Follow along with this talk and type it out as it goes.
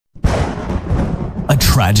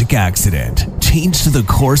tragic accident changed the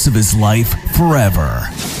course of his life forever.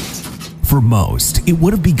 For most, it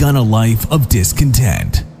would have begun a life of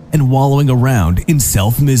discontent and wallowing around in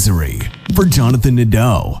self-misery. For Jonathan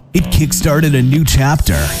Nadeau, it kickstarted a new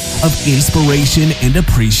chapter of inspiration and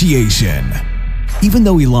appreciation. Even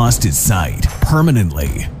though he lost his sight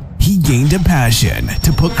permanently, he gained a passion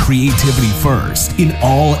to put creativity first in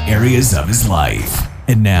all areas of his life.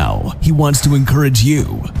 And now, he wants to encourage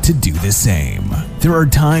you to do the same. There are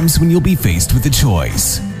times when you'll be faced with a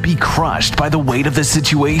choice. Be crushed by the weight of the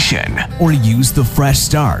situation, or use the fresh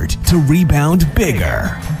start to rebound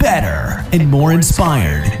bigger, better, and more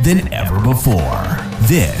inspired than ever before.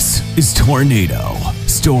 This is Tornado,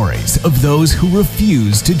 stories of those who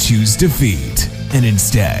refuse to choose defeat and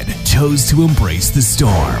instead chose to embrace the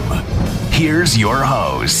storm. Here's your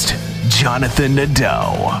host, Jonathan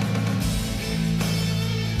Nadeau.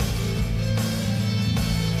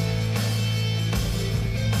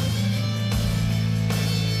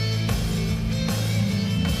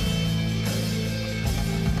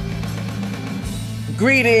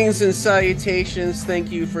 Greetings and salutations.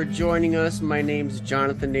 Thank you for joining us. My name is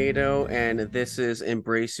Jonathan Nadeau, and this is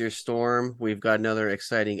Embrace Your Storm. We've got another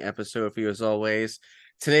exciting episode for you as always.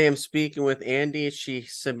 Today I'm speaking with Andy. She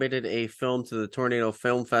submitted a film to the Tornado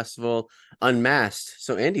Film Festival, Unmasked.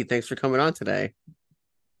 So Andy, thanks for coming on today.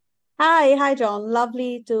 Hi, John.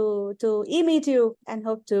 Lovely to meet you and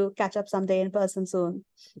hope to catch up someday in person soon.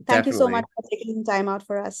 Thank you so much for taking time out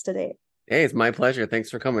for us today. Hey, it's my pleasure. Thanks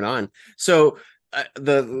for coming on. So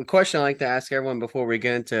the question I like to ask everyone before we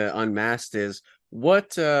get into Unmasked is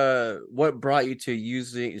what brought you to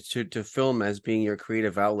using to film as being your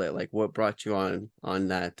creative outlet? Like what brought you on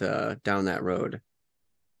that down that road?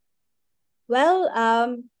 Well,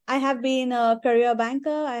 I have been a career banker.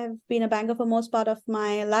 I have been a banker for most part of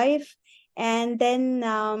my life, and then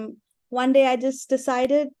one day I just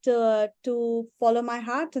decided to follow my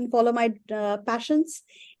heart and follow my passions,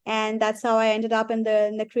 and that's how I ended up in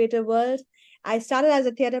the creative world. I started as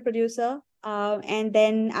a theater producer, and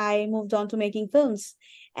then I moved on to making films.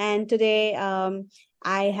 And today,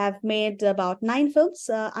 I have made about 9 films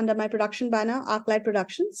under my production banner, Arclight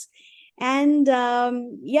Productions. And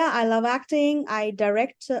I love acting. I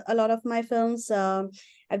direct a lot of my films. I've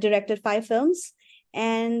directed 5 films,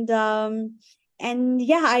 and I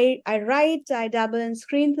write. I dabble in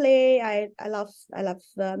screenplay. I love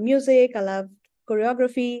music. I love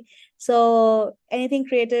choreography. So anything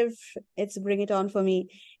creative, it's bring it on for me.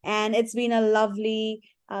 And it's been a lovely,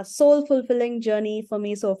 soul fulfilling journey for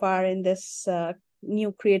me so far in this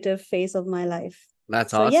new creative phase of my life.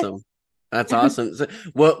 That's awesome. Yes. That's awesome. So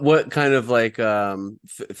what kind of like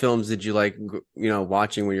films did you like,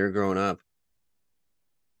 watching when you were growing up?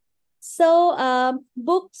 So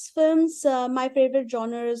books, films, my favorite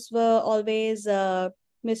genres were always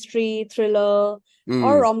mystery, thriller,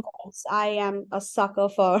 or rom-coms. I am a sucker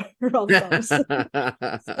for rom-coms. so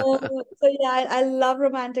I love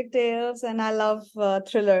romantic tales and I love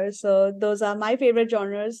thrillers. So those are my favorite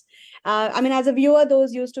genres. As a viewer,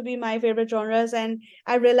 those used to be my favorite genres, and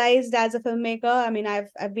I realized as a filmmaker,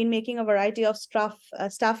 I've been making a variety of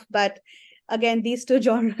stuff, but again, these two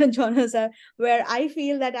genres are where I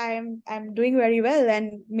feel that I'm doing very well,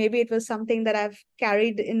 and maybe it was something that I've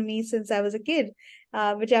carried in me since I was a kid,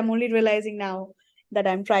 which I'm only realizing now that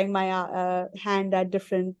I'm trying my hand at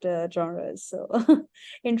different genres. So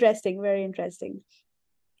interesting, very interesting.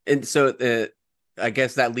 And so I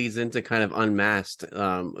guess that leads into kind of Unmasked.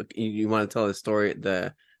 You want to tell the story,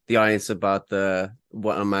 the audience about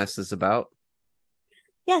what Unmasked is about?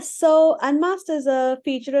 Yes, so Unmasked is a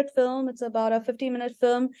featurette film. It's about a 15-minute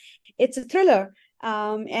film. It's a thriller.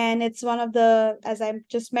 And it's one of the, as I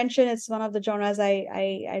just mentioned, it's one of the genres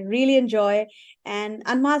I really enjoy. And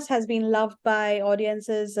Unmasked has been loved by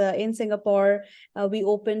audiences in Singapore. We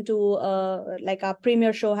opened to our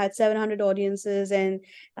premiere show had 700 audiences, and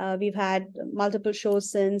we've had multiple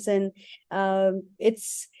shows since. And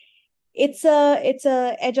it's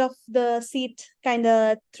a edge of the seat kind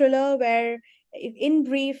of thriller where, in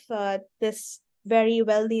brief, this very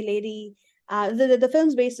wealthy lady. The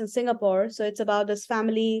film's based in Singapore, so it's about this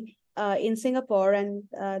family in Singapore, and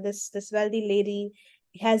this wealthy lady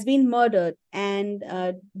has been murdered. And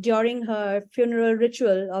during her funeral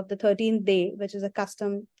ritual of the 13th day, which is a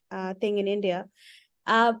custom thing in India,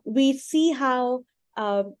 we see how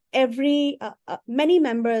many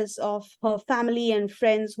members of her family and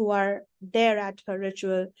friends who are there at her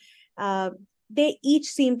ritual, they each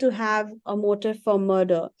seem to have a motive for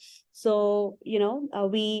murder. So,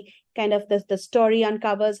 we kind of, the story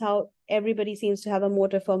uncovers how everybody seems to have a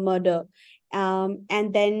motive for murder.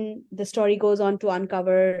 And then the story goes on to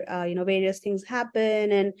uncover, various things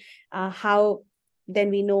happen, and how then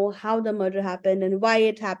we know how the murder happened and why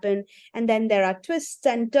it happened. And then there are twists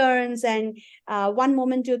and turns, and one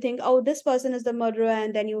moment you think, oh, this person is the murderer,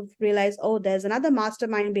 and then you realize, oh, there's another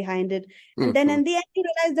mastermind behind it. And then in the end you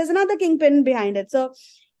realize there's another kingpin behind it. So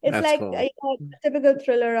it's That's like cool. a typical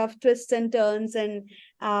thriller of twists and turns, and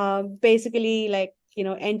basically, like,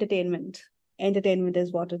 entertainment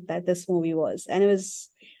is what that this movie was. And it was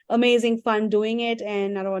amazing fun doing it,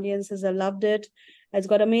 and our audiences have loved it. It's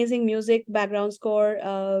got amazing music, background score,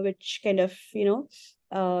 which kind of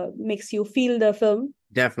makes you feel the film.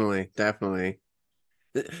 Definitely.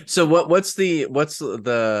 So what's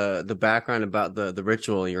the background about the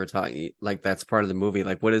ritual you were talking, like that's part of the movie?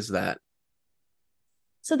 Like what is that?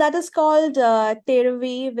 So that is called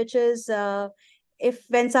Tervi, which is if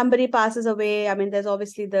when somebody passes away. I mean, there's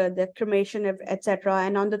obviously the cremation, etc.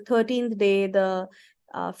 And on the 13th day, the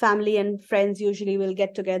family and friends usually will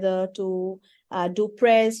get together to do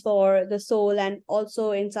prayers for the soul, and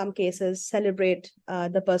also in some cases celebrate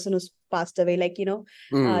the person who's passed away. Like,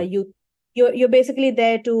 you're basically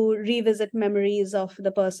there to revisit memories of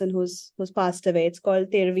the person who's passed away. It's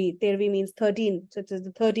called Tervi. Tervi means 13, so it is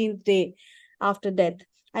the 13th day after death,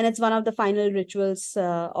 and it's one of the final rituals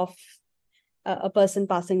of a person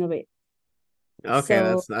passing away. Okay,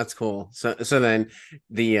 So that's cool. So then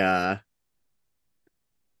the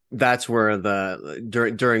that's where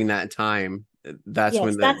during that time, that's yes,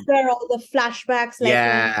 when that's where all the flashbacks, like,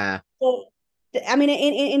 yeah. so, I mean,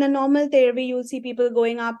 in a normal therapy, you'll see people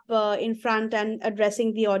going up in front and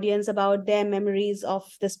addressing the audience about their memories of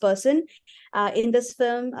this person. In this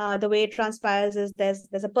film, the way it transpires is there's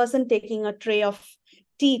a person taking a tray of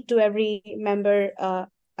tea to every member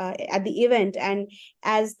at the event, and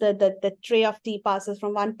as the tray of tea passes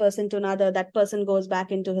from one person to another, that person goes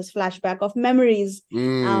back into his flashback of memories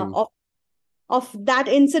of that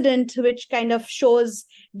incident, which kind of shows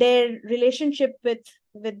their relationship with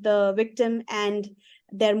the victim and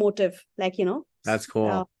their motive, like, That's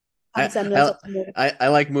cool. some semblance of motive. I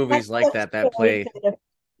like movies That's like the that story play. kind of.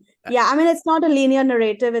 Yeah, I mean, it's not a linear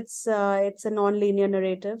narrative. It's a non-linear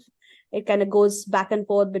narrative. It kind of goes back and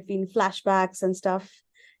forth between flashbacks and stuff.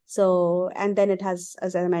 So, and then it has,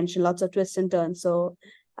 as I mentioned, lots of twists and turns. So,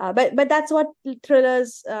 but that's what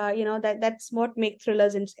thrillers, that's what make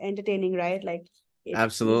thrillers entertaining, right? Like,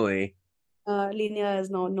 Absolutely. linear is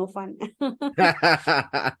no fun.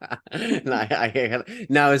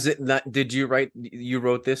 Now, is it not, you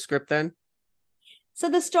wrote this script then? So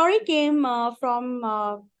the story came from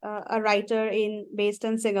a writer based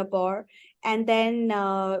in Singapore, and then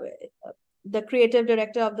the creative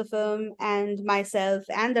director of the film and myself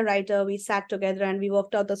and the writer, we sat together and we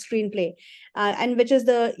worked out the screenplay, and which is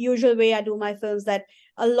the usual way I do my films. That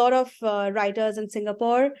a lot of writers in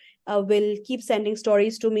Singapore will keep sending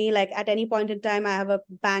stories to me. Like, at any point in time, I have a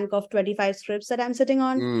bank of 25 scripts that I'm sitting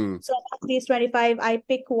on. So of these 25, I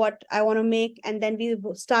pick what I want to make, and then we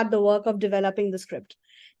start the work of developing the script.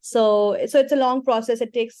 So it's a long process.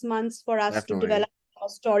 It takes months for us to develop a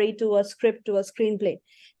story to a script to a screenplay.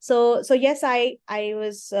 So yes, I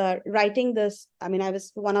was writing this. I mean, I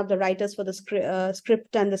was one of the writers for the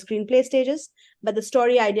script and the screenplay stages, but the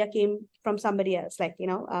story idea came from somebody else, like,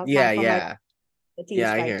 Yeah. the team's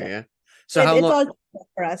Yeah, I hear writer. you. So So it's all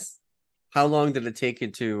for us. how long did it take you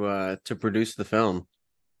to produce the film?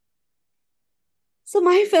 So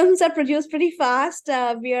my films are produced pretty fast.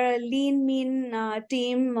 We are a lean, mean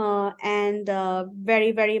team, and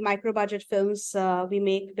very, very micro budget films we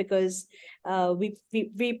make, because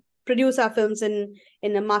we produce our films in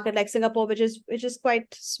a market like Singapore, which is quite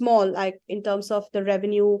small, like, in terms of the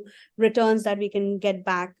revenue returns that we can get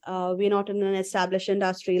back. We're not in an established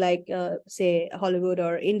industry like say Hollywood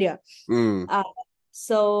or India.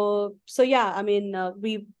 So yeah, I mean,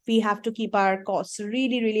 we have to keep our costs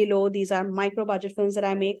really, really low. These are micro budget films that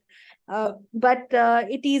I make, but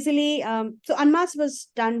it easily. So Unmasked was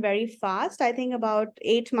done very fast. I think about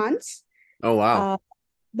 8 months. Oh wow.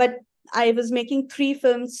 But I was making 3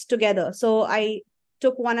 films together, so I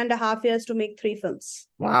took 1.5 years to make 3 films.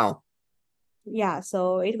 Wow. Yeah,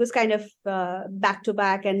 so it was kind of back to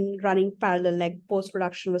back and running parallel. Like, post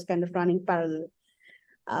production was kind of running parallel.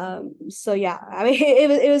 So yeah, I mean,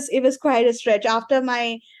 it was quite a stretch. After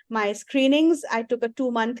my screenings, I took a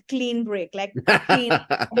 2 month clean break, like, clean.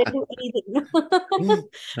 I didn't do anything.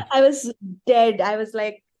 I was dead. I was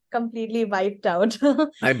like completely wiped out.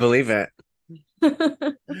 I believe it.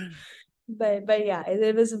 But yeah,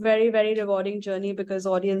 it was a very, very rewarding journey, because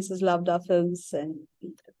audiences loved our films, and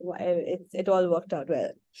it all worked out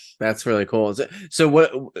well. That's really cool. So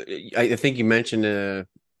what I think you mentioned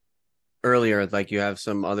earlier, like you have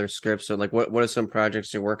some other scripts. So like what are some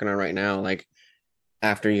projects you're working on right now? Like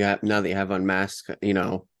after you have now that you have Unmasked,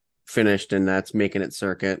 finished and that's making it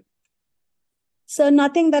circuit. So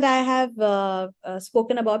nothing that I have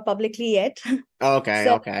spoken about publicly yet. Okay,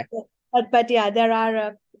 So, okay. but yeah, there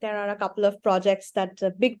are a couple of projects that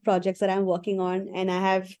big projects that I'm working on, and I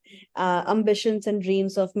have ambitions and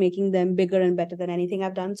dreams of making them bigger and better than anything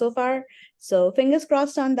I've done so far. So fingers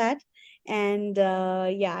crossed on that. And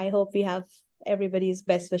yeah, I hope we have everybody's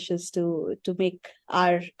best wishes to make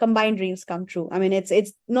our combined dreams come true. I mean,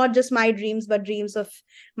 it's not just my dreams, but dreams of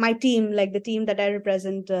my team, like the team that I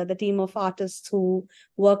represent, the team of artists who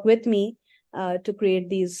work with me to create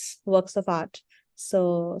these works of art.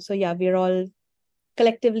 So yeah, we're all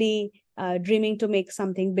collectively dreaming to make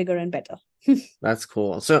something bigger and better. That's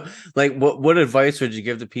cool. So like what advice would you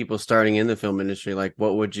give to people starting in the film industry? Like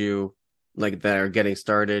what would you like that are getting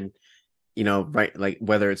started, right, like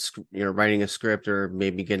whether it's writing a script or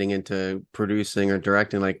maybe getting into producing or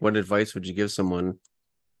directing, like what advice would you give someone?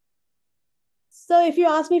 So if you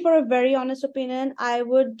ask me for a very honest opinion, I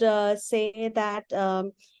would say that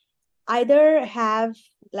either have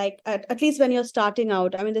like at least when you're starting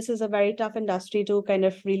out, I mean, this is a very tough industry to kind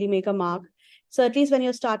of really make a mark. So at least when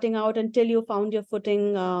you're starting out, until you found your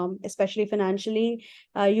footing, especially financially,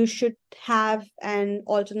 you should have an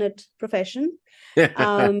alternate profession.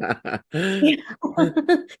 um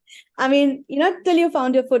I mean, till you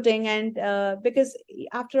found your footing, and because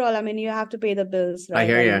after all, I mean, you have to pay the bills, I right?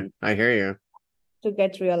 hear I you. mean, I hear you. to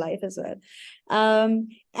get through your life as well.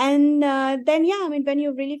 And then yeah, I mean, when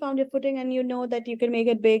you've really found your footing and you know that you can make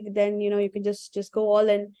it big, then you can just go all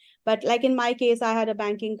in. But like in my case, I had a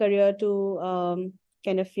banking career to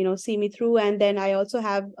kind of see me through, and then I also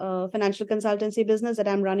have a financial consultancy business that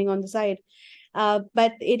I'm running on the side.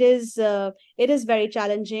 But it is very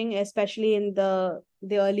challenging, especially in the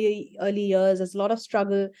early years. There's a lot of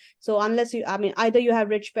struggle. So unless I mean, either you have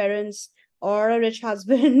rich parents or a rich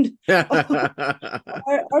husband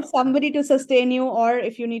or somebody to sustain you, or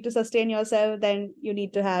if you need to sustain yourself, then you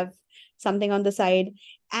need to have something on the side.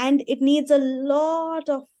 And it needs a lot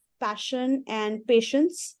of passion and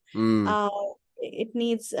patience. Mm, uh, it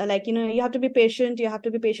needs like you have to be patient, you have to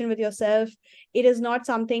be patient with yourself. It is not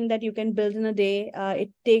something that you can build in a day. It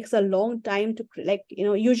takes a long time to like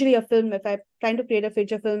usually a film, if I'm trying to create a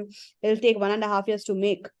feature film, it'll take 1.5 years to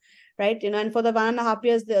make, right? And for the 1.5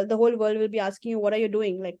 years, the whole world will be asking you, what are you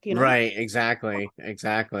doing, like right, exactly.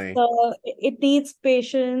 Exactly. so it needs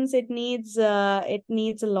patience. It needs a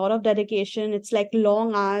lot of dedication. It's like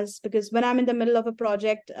long hours, because when I'm in the middle of a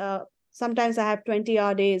project, sometimes I have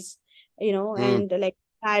 20-hour days, Mm, and like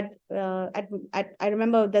had I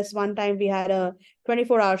remember this one time we had a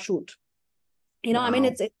 24-hour shoot. I mean, wow.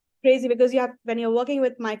 it's crazy because you have, when you're working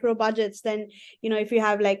with micro budgets, then if you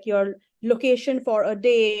have like your location for a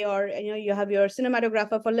day, or you have your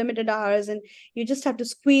cinematographer for limited hours, and you just have to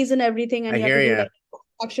squeeze in everything, and I you have hear to do you. like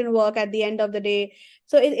action work at the end of the day.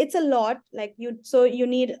 So it's a lot, like you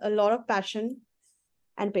need a lot of passion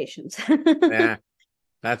and patience. Yeah,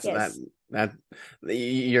 that's that Yes. that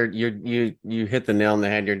you hit the nail on the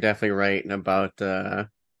head. You're definitely right about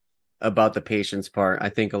the patience part. I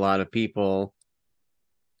think a lot of people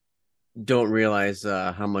don't realize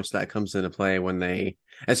how much that comes into play when they,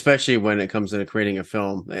 especially when it comes into creating a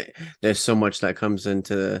film. There's so much that comes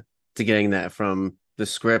into to getting that from the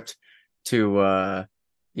script to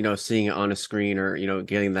seeing it on a screen, or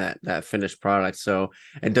getting that finished product. So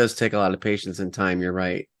it does take a lot of patience and time. You're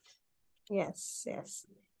right. Yes, yes.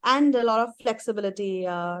 And a lot of flexibility,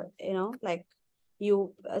 like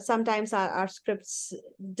sometimes our scripts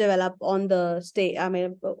develop on the stage, I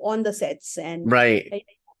mean, on the sets, and Right.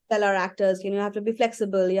 tell our actors, you have to be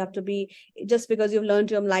flexible. You have to be, just because you've learned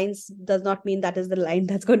your lines does not mean that is the line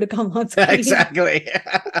that's going to come on screen. Exactly.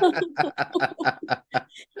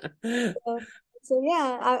 So, so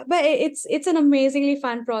yeah, but it's an amazingly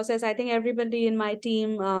fun process. I think everybody in my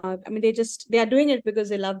team, I mean, they are doing it because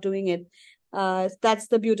they love doing it. That's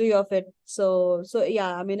the beauty of it. So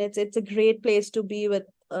yeah, I mean, it's a great place to be with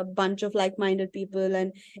a bunch of like-minded people,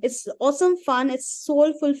 and it's awesome fun. It's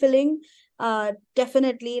soul fulfilling.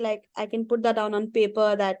 Definitely, like I can put that down on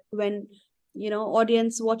paper, that when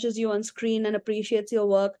audience watches you on screen and appreciates your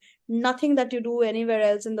work, nothing that you do anywhere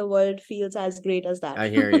else in the world feels as great as that. I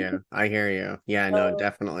hear you. I hear you. Yeah, no, So,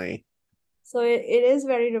 definitely. so it is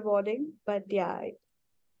very rewarding, but yeah.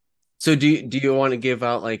 So do you want to give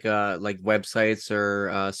out like websites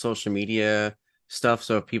or social media stuff,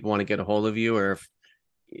 so if people want to get a hold of you, or if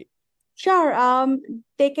Sure.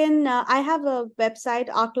 They can, I have a website,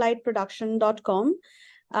 arclightproduction.com.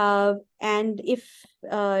 And if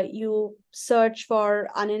you search for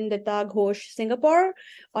Anindita Ghosh Singapore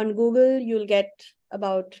on Google, you'll get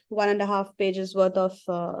about 1.5 pages worth of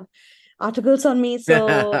articles on me. So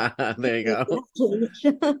there you go.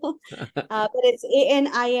 But it's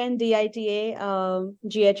Anindita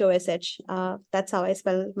Ghosh. That's how I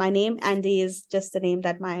spell my name. Andy is just the name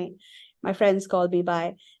that my friends call me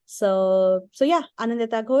by. So yeah,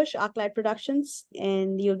 Anindita Ghosh, Arclight Productions,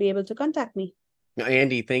 and you'll be able to contact me.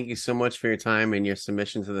 Andy, thank you so much for your time and your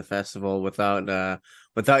submission to the festival.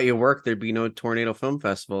 Without your work, there'd be no Tornado Film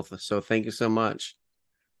Festival. So thank you so much.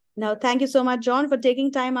 No, thank you so much, John, for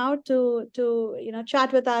taking time out to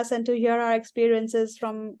chat with us and to hear our experiences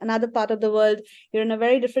from another part of the world. You're in a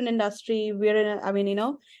very different industry. We're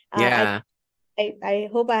in Yeah. I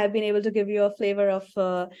hope I have been able to give you a flavor of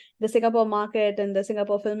the Singapore market and the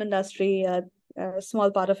Singapore film industry, a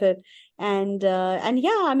small part of it. And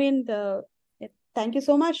yeah, thank you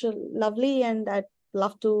so much. Lovely. And I'd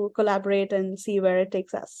love to collaborate and see where it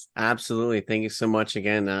takes us. Absolutely. Thank you so much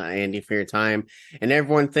again, Andy, for your time. And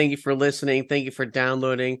everyone, thank you for listening. Thank you for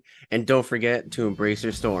downloading. And don't forget to embrace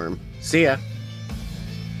your storm. See ya.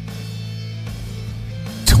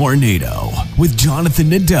 Tornado with Jonathan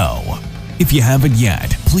Nadeau. If you haven't yet,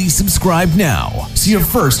 please subscribe now so you're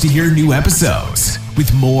first to hear new episodes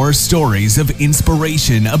with more stories of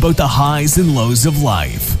inspiration about the highs and lows of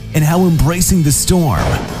life and how embracing the storm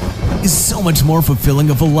is so much more fulfilling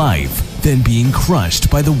of a life than being crushed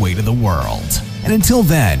by the weight of the world. And until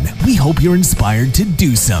then, we hope you're inspired to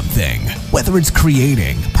do something, whether it's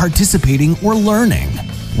creating, participating, or learning,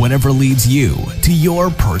 whatever leads you to your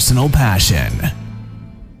personal passion.